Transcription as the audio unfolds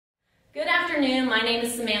afternoon, my name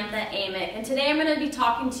is Samantha Amick, and today I'm going to be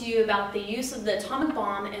talking to you about the use of the atomic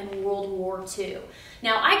bomb in World War II.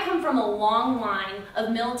 Now, I come from a long line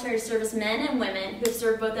of military service men and women who have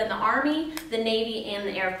served both in the Army, the Navy, and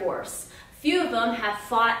the Air Force. Few of them have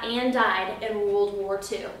fought and died in World War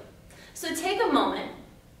II. So take a moment,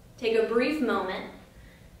 take a brief moment,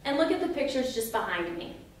 and look at the pictures just behind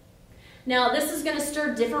me. Now, this is going to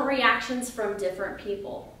stir different reactions from different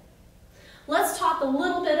people. Let's talk a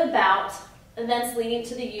little bit about events leading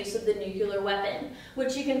to the use of the nuclear weapon,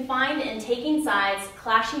 which you can find in Taking Sides,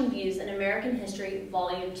 Clashing Views in American History,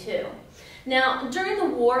 Volume 2. Now, during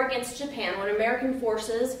the war against Japan, when American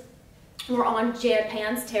forces were on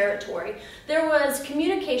Japan's territory, there was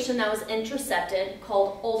communication that was intercepted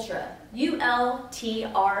called ULTRA,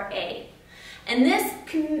 U-L-T-R-A. And this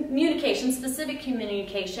communication, specific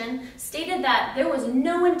communication, stated that there was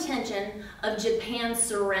no intention of Japan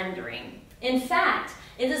surrendering. In fact,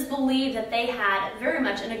 it is believed that they had very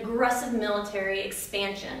much an aggressive military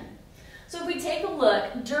expansion. So if we take a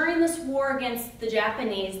look, during this war against the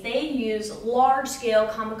Japanese, they used large-scale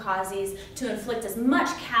kamikazes to inflict as much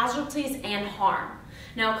casualties and harm.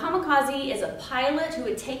 Now, a kamikaze is a pilot who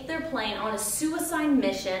would take their plane on a suicide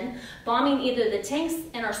mission, bombing either the tanks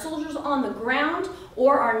and our soldiers on the ground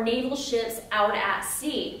or our naval ships out at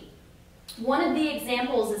sea. One of the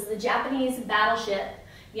examples is the Japanese battleship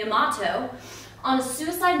Yamato on a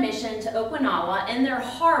suicide mission to Okinawa in their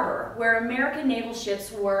harbor where American naval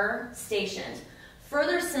ships were stationed,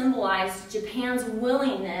 further symbolized Japan's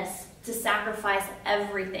willingness to sacrifice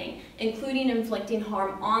everything, including inflicting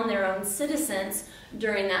harm on their own citizens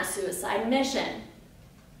during that suicide mission.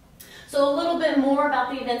 So a little bit more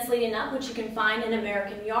about the events leading up, which you can find in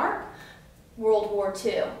American Yarp, World War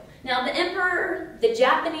II. Now, the emperor, the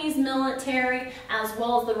Japanese military, as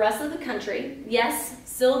well as the rest of the country, yes,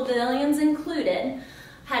 civilians included,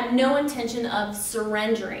 had no intention of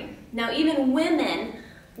surrendering. Now, even women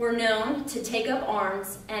were known to take up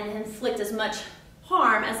arms and inflict as much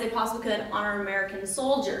harm as they possibly could on our American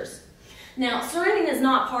soldiers. Now, surrendering is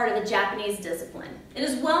not part of the Japanese discipline. It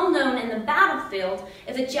is well known in the battlefield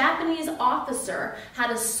if a Japanese officer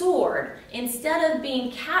had a sword, instead of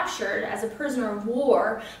being captured as a prisoner of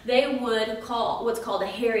war, they would call what's called a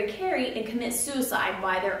hara-kiri and commit suicide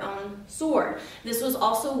by their own sword. This was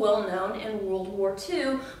also well known in World War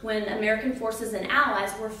II when American forces and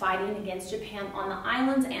allies were fighting against Japan on the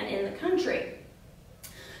islands and in the country.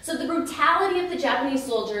 So the brutality of the Japanese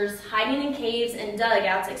soldiers hiding in caves and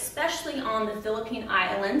dugouts, especially on the Philippine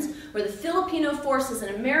Islands, where the Filipino forces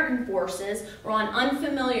and American forces were on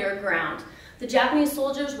unfamiliar ground. The Japanese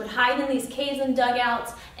soldiers would hide in these caves and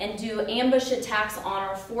dugouts and do ambush attacks on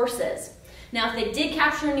our forces. Now, if they did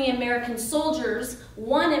capture any American soldiers,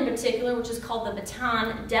 one in particular, which is called the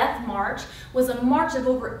Bataan Death March, was a march of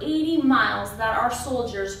over 80 miles that our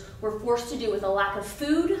soldiers were forced to do with a lack of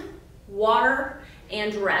food, water,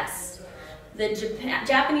 and rest. The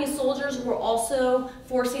Japanese soldiers were also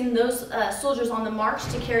forcing those soldiers on the march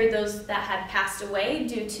to carry those that had passed away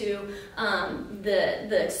due to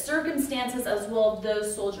the circumstances, as well as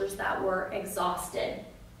those soldiers that were exhausted.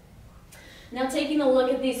 Now, taking a look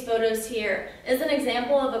at these photos here is an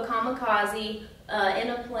example of a kamikaze in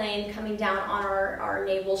a plane coming down on our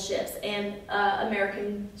naval ships, and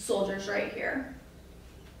American soldiers right here.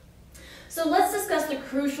 So let's discuss the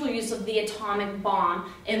crucial use of the atomic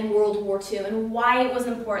bomb in World War II and why it was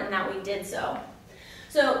important that we did so.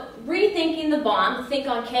 So, rethinking the bomb, think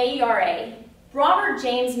on KERA, Robert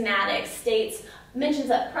James Maddox mentions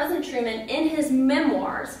that President Truman, in his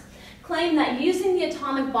memoirs, claimed that using the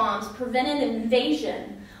atomic bombs prevented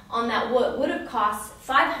invasion on that what would have cost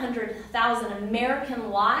 500,000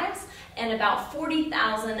 American lives and about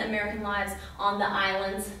 40,000 American lives on the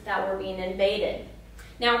islands that were being invaded.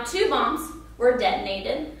 Now, 2 bombs were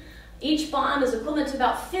detonated. Each bomb is equivalent to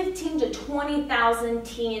about 15 to 20,000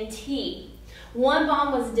 TNT. One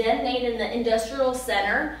bomb was detonated in the industrial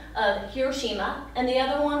center of Hiroshima, and the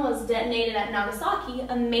other one was detonated at Nagasaki,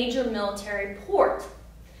 a major military port.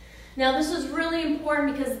 Now, this was really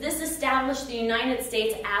important because this established the United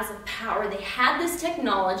States as a power. They had this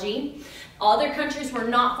technology. Other countries were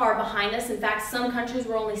not far behind us. In fact, some countries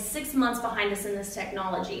were only 6 months behind us in this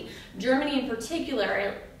technology. Germany in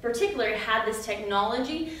particular had this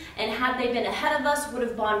technology, and had they been ahead of us, would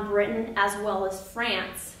have bombed Britain as well as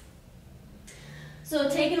France. So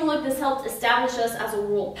taking a look, this helped establish us as a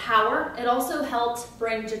world power. It also helped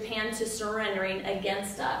bring Japan to surrendering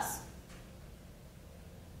against us.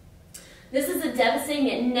 This is a devastating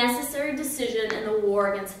yet necessary decision in the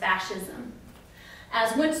war against fascism.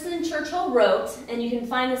 As Winston Churchill wrote, and you can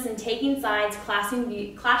find this in Taking Sides, Clashing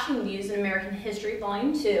Views in American History,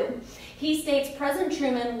 Volume 2, he states President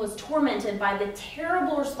Truman was tormented by the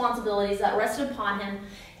terrible responsibilities that rested upon him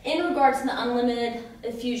in regards to the unlimited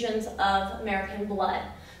effusions of American blood.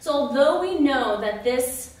 So although we know that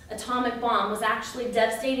this atomic bomb was actually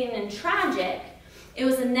devastating and tragic, it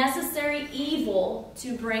was a necessary evil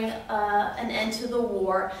to bring an end to the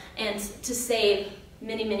war and to save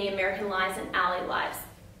many, many American lives and Allied lives.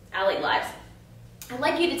 I'd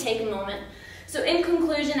like you to take a moment. So in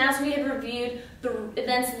conclusion, as we have reviewed the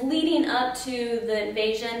events leading up to the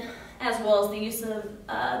invasion, as well as the use of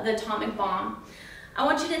the atomic bomb, I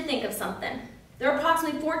want you to think of something. There are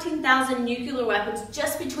approximately 14,000 nuclear weapons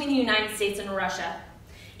just between the United States and Russia.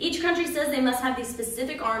 Each country says they must have these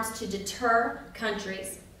specific arms to deter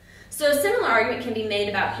countries. So a similar argument can be made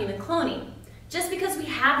about human cloning. Just because we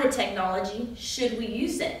have the technology, should we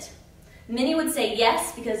use it? Many would say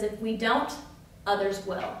yes, because if we don't, others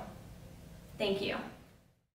will. Thank you.